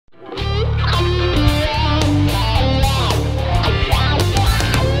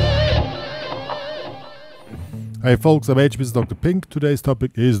Hey folks, I'm HP's Dr. Pink. Today's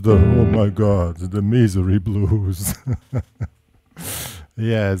topic is the, oh my god, the misery blues.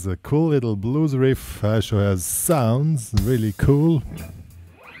 Yeah, it's a cool little blues riff. Sure has sounds really cool.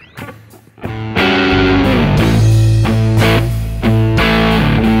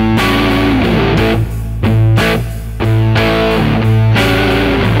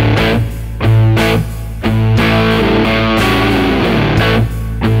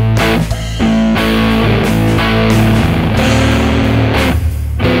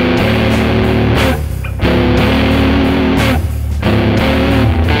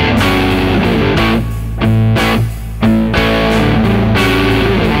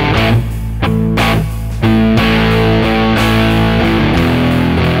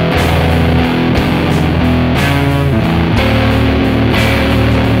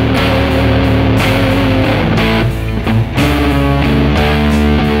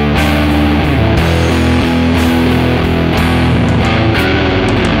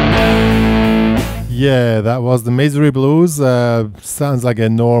 Yeah, that was the Misery Blues. Sounds like a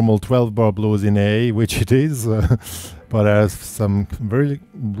normal 12-bar blues in A, which it is, but has some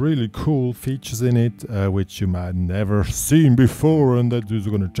really cool features in it, which you might never seen before, and that is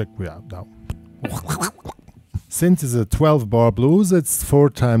going to check me out now. Since it's a 12-bar blues, it's 4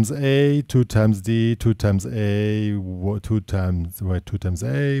 times A, 2 times D, 2 times A, 2 times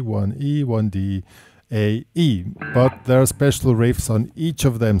A, 1 E, 1 D, A, E. But there are special riffs on each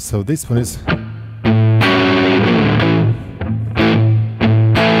of them, so this one is...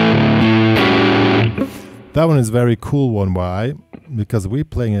 That one is a very cool one. Why? Because we're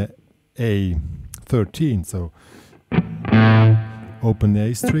playing a A13, so open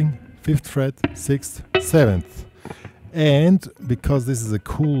A string, 5th fret, 6th, 7th. And because this is a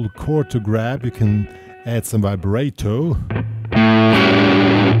cool chord to grab, you can add some vibrato.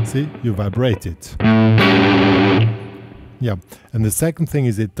 See, you vibrate it. Yeah, and the second thing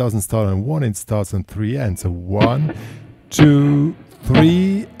is it doesn't start on 1, it starts on 3 and so 1, 2,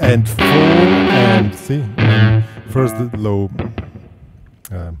 3 and 4 and see, and first the low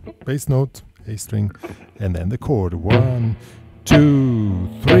bass note, A string, and then the chord 1, 2,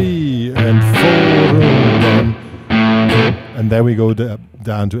 3 and 4, 1, and then we go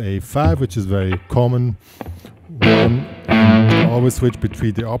down to A5, which is very common. 1, and always switch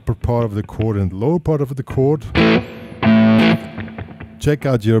between the upper part of the chord and the lower part of the chord. Check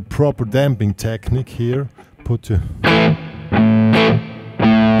out your proper damping technique here. Put your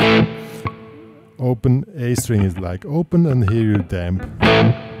open A string is like open, and here you damp.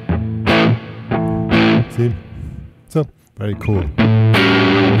 See? So, very cool.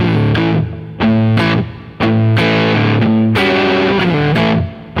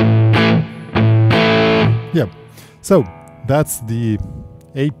 Yeah, so that's the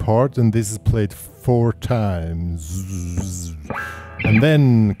A part, and this is played 4 times. And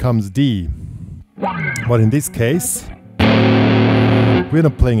then comes D. But in this case, we're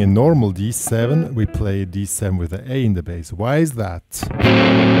not playing a normal D7, we play a D7 with an A in the bass. Why is that?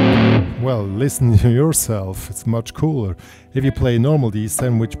 Well, listen to yourself, it's much cooler. If you play a normal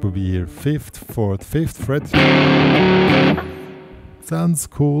D7, which would be here 5th, 4th, 5th fret, sounds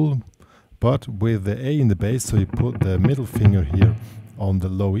cool, but with the A in the bass, so you put the middle finger here on the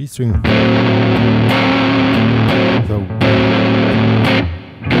low E string. So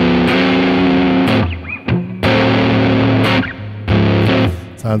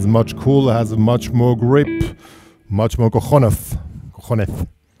sounds much cooler, has a much more grip, much more cojones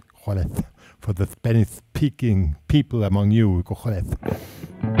for the Spanish-speaking people among you, cojones.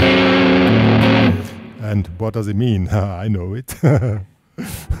 And what does it mean? I know it.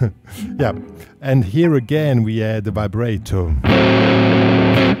 Yeah, and here again we add the vibrato.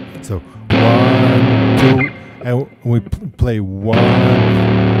 So 1, 2, and we play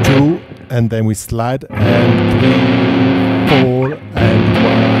 1, 2, and then we slide, and 3, 4, and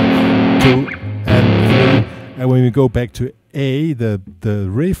 1, 2, and 3. And when we go back to A, the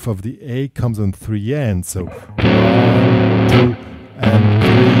riff of the A comes on 3 ends. So 1, 2, and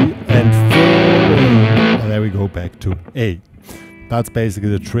 3, and 4, and then we go back to A. That's basically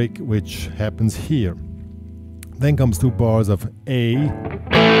the trick which happens here. Then comes 2 bars of A,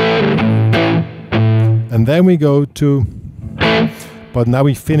 and then we go to, but now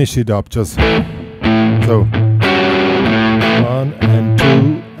we finish it up just so 1 and 2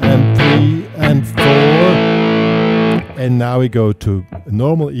 and 3 and 4, and now we go to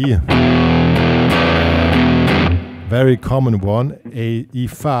normal E, very common one, A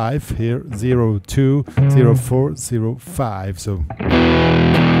E5 here, 0 2 0 4 0 5. So,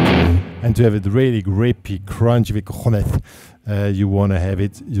 and to have it really grippy, crunchy, you want to have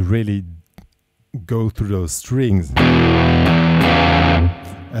it really go through those strings.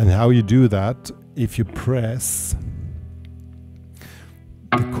 And how you do that, if you press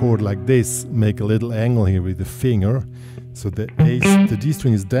the chord like this, make a little angle here with the finger, so the D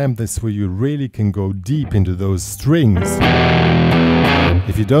string is damped, that's where you really can go deep into those strings.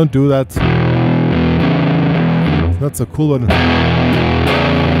 If you don't do that, it's not so cool.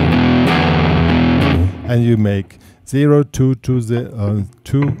 And you make 0, 2, 2, 0,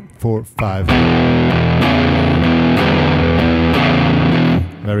 2, 4, 5.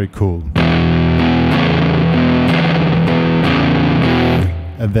 Very cool.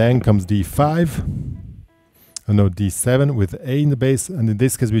 And then comes D5. Oh no, D7 with A in the bass. And in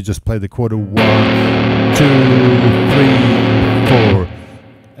this case, we just play the chord 1, 2, 3, 4.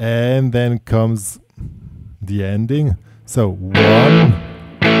 And then comes the ending. So 1,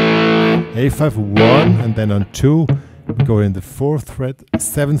 A5, 1, and then on 2, we go in the 4th fret,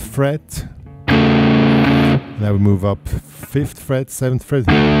 7th fret. Now we move up 5th fret, 7th fret,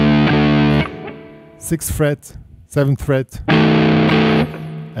 6th fret, 7th fret,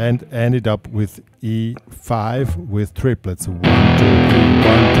 and ended up with E5 with triplets. 1, 2, 3, 1,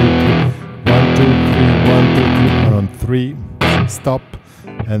 2, 3, 1, 2, 3, 1, 2, 3, and on 3, stop,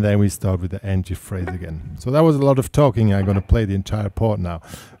 and then we start with the end phrase again. So that was a lot of talking. I'm going to play the entire part now,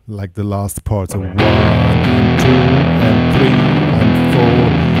 like the last part. So 1, and 2, and 3, and 4,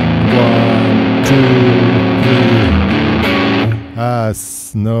 1, 2, 3.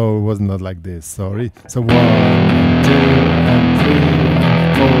 No, it was not like this, sorry. So 1, 2, and 3,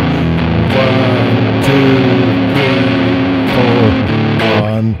 and 4. 1, 2, 3, 4.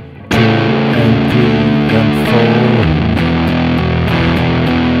 1, 2, and 3, and 4.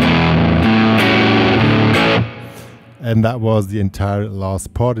 And that was the entire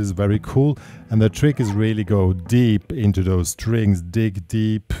last part. Is very cool. And the trick is really go deep into those strings, dig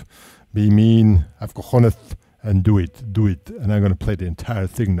deep, be mean, have cojones, and do it. And I'm going to play the entire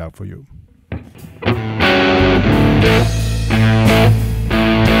thing now for you.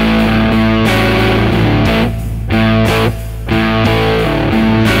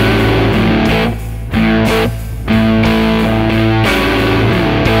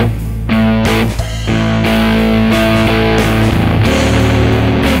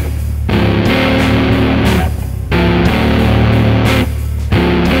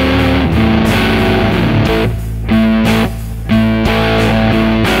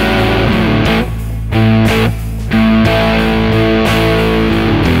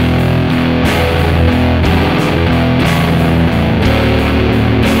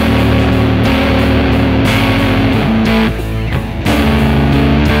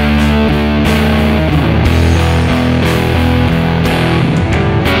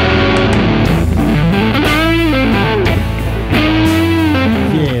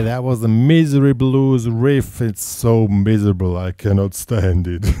 The misery blues riff. It's so miserable, I cannot stand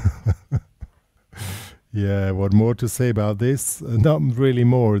it. Yeah, what more to say about this? Not really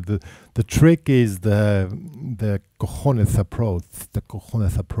more. The trick is the cojones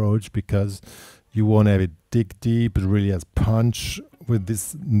approach, because you want to have it dig deep. It really has punch. With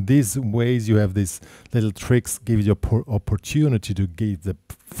these ways, you have these little tricks, give you opportunity to give the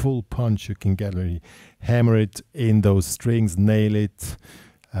full punch you can get. Really hammer it in those strings, nail it.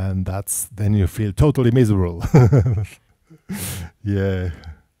 And then you feel totally miserable. Yeah,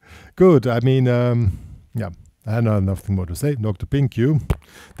 good. I mean, yeah, I have nothing more to say. drpink,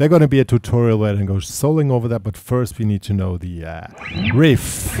 There's going to be a tutorial where I can go soloing over that, but first we need to know the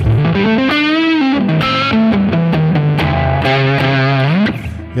riff.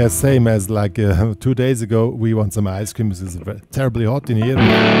 Yeah, same as like 2 days ago. We want some ice cream. This is terribly hot in here.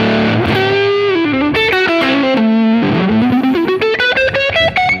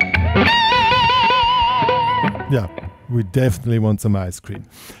 Yeah, we definitely want some ice cream.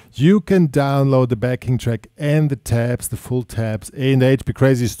 You can download the backing track and the tabs, the full tabs, in the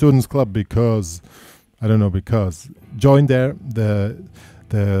HPCrazy Students Club because join there. The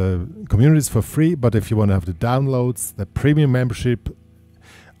community is for free, but if you want to have the downloads, the premium membership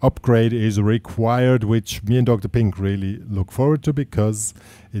upgrade is required, which me and drpink really look forward to because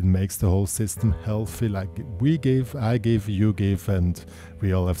it makes the whole system healthy. Like we give, I give, you give, and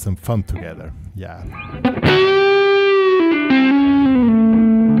we all have some fun together. Yeah.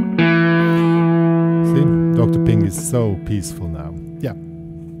 See, drpink is so peaceful now. Yeah.